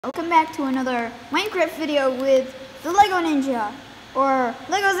Welcome back to another Minecraft video with the Lego Ninja, or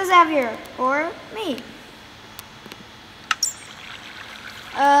Lego the Xavier, or me.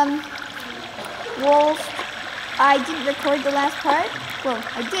 Well, I didn't record the last part. Well,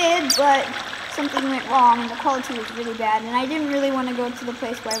 I did, but something went wrong and the quality was really bad, and I didn't really want to go to the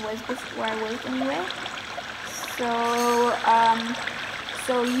place where I was anyway.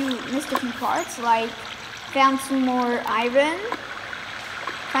 So you missed a few parts, like found some more iron.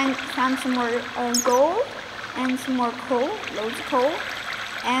 Found some more gold and some more coal, loads of coal,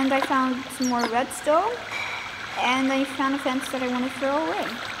 and I found some more redstone, and I found a fence that I want to throw away.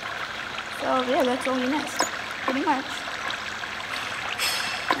 So yeah, that's all you missed, pretty much.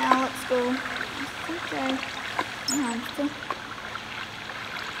 Now let's go.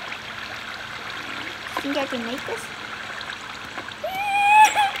 I think I can make this.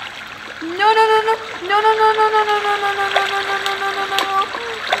 No.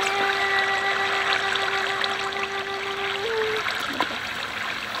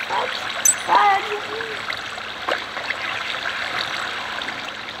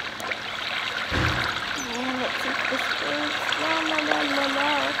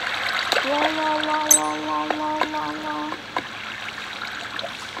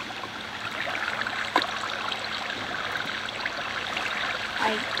 I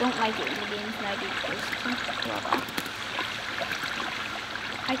don't like it in the games when I do this to lava.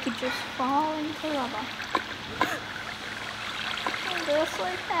 I could just fall into lava. Just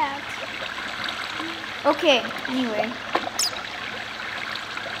like that. Okay, anyway.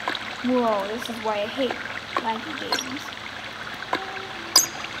 Whoa, this is why I hate laggy games.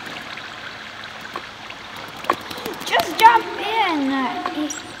 Just jump in!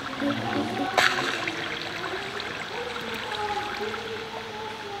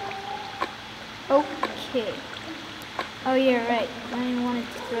 Okay. Oh yeah, right. I wanted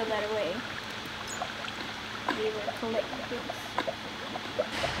to throw that away. Be able to collect this.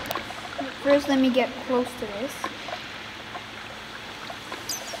 First, let me get close to this.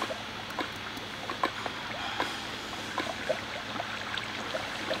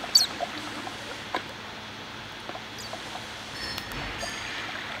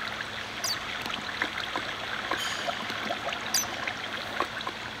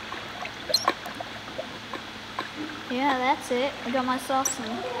 Yeah, that's it. I got myself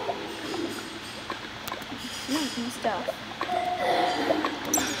some sneaky stuff.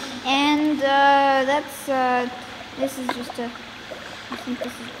 And this is just a, I think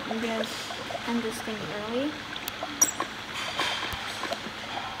this is, I'm gonna end this thing early.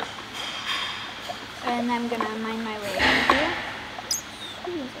 And I'm gonna mine my way out of here as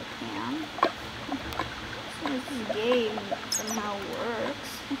soon as I can. As soon as this game somehow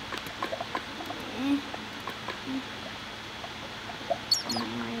works.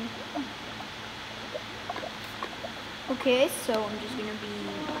 Okay, so I'm just gonna be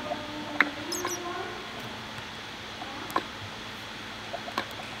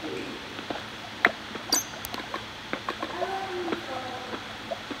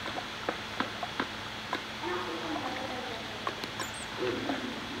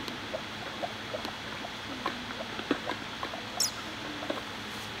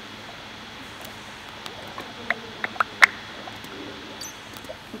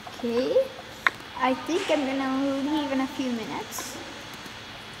okay. I think I'm gonna leave in a few minutes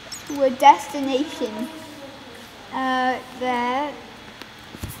to a destination that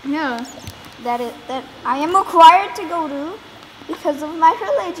I am required to go to because of my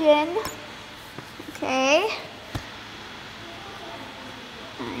religion. Okay,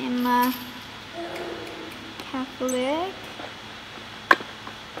 I am Catholic.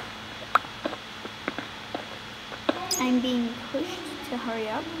 I'm being pushed to hurry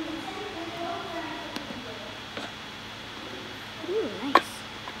up. Ooh, nice.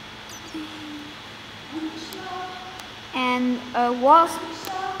 And whilst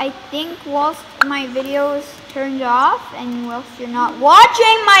my video is turned off and whilst you're not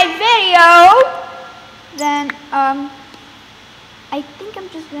watching my video, then I think I'm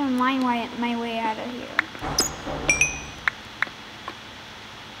just gonna mine my way out of here.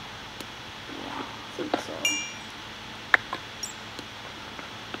 Yeah, I think so.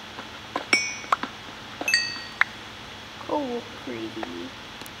 Coal crazy.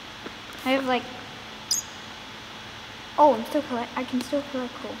 I have like, oh, I can still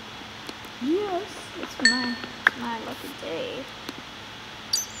collect coal. Yes, it's my lucky day.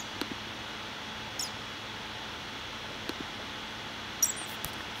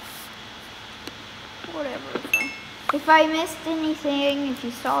 Whatever. If I missed anything, if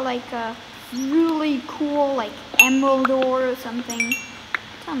you saw like a really cool like emerald ore or something,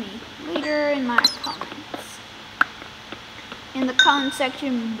 Tell me later in my comments. In the comment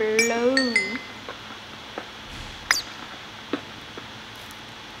section below.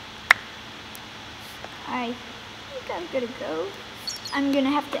 I think I'm gonna go. I'm gonna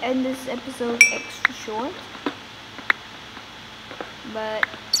have to end this episode extra short. But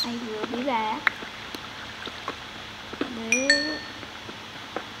I will be back with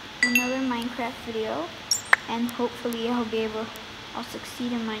another Minecraft video, and hopefully I'll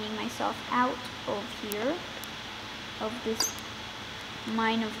succeed in mining myself out of here, of this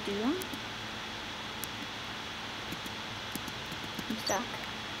mine of doom. I'm stuck.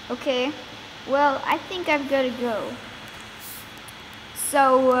 Okay, well, I think I've got to go.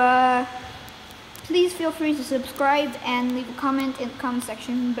 So, please feel free to subscribe and leave a comment in the comment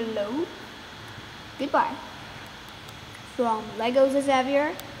section below. Goodbye. From Lego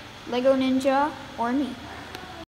Xavier, Lego Ninja, or me.